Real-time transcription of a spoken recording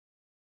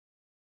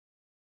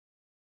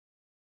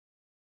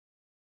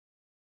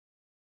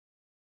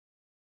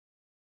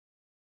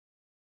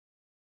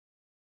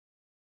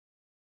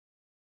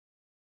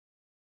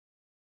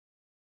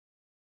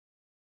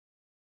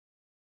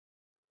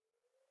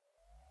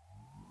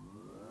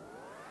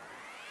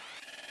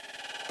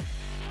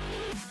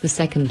The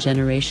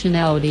second-generation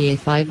Audi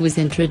A5 was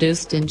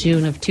introduced in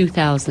June of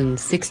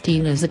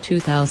 2016 as a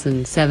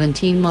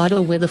 2017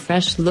 model with a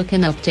fresh look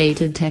and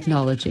updated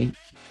technology.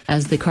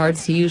 As the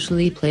cards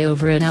usually play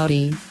over an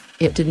Audi,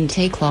 it didn't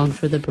take long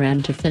for the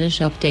brand to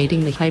finish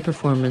updating the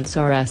high-performance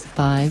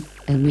RS5,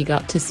 and we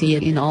got to see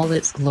it in all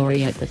its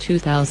glory at the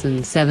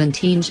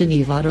 2017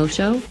 Geneva Auto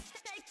Show.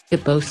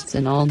 It boasts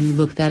an all-new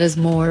look that is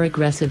more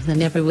aggressive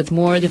than ever, with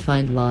more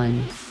defined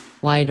lines,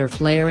 wider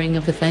flaring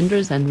of the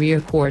fenders and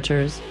rear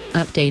quarters,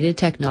 updated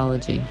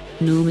technology,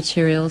 new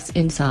materials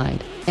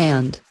inside,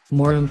 and,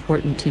 more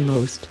important to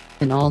most,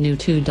 an all-new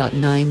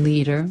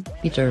 2.9-liter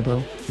turbo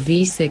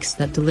V6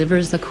 that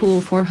delivers a cool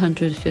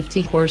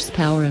 450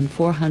 horsepower and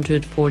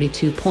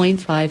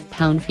 442.5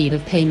 pound-feet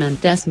of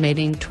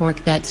payment-decimating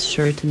torque that's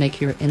sure to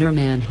make your inner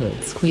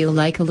manhood squeal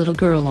like a little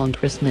girl on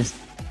Christmas.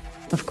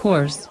 Of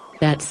course,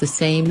 that's the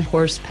same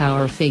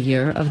horsepower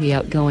figure of the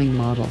outgoing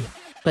model,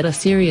 but a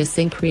serious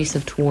increase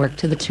of torque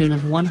to the tune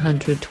of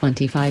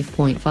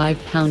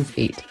 125.5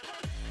 pound-feet.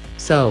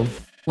 So,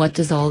 what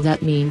does all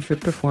that mean for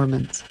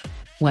performance?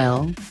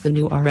 Well, the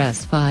new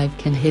RS5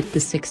 can hit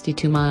the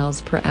 62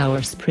 miles per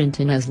hour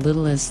sprint in as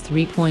little as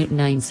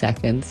 3.9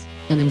 seconds,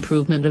 an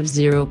improvement of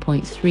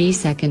 0.3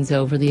 seconds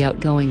over the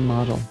outgoing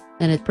model,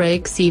 and it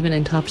breaks even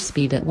in top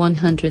speed at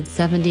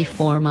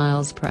 174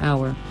 miles per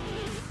hour.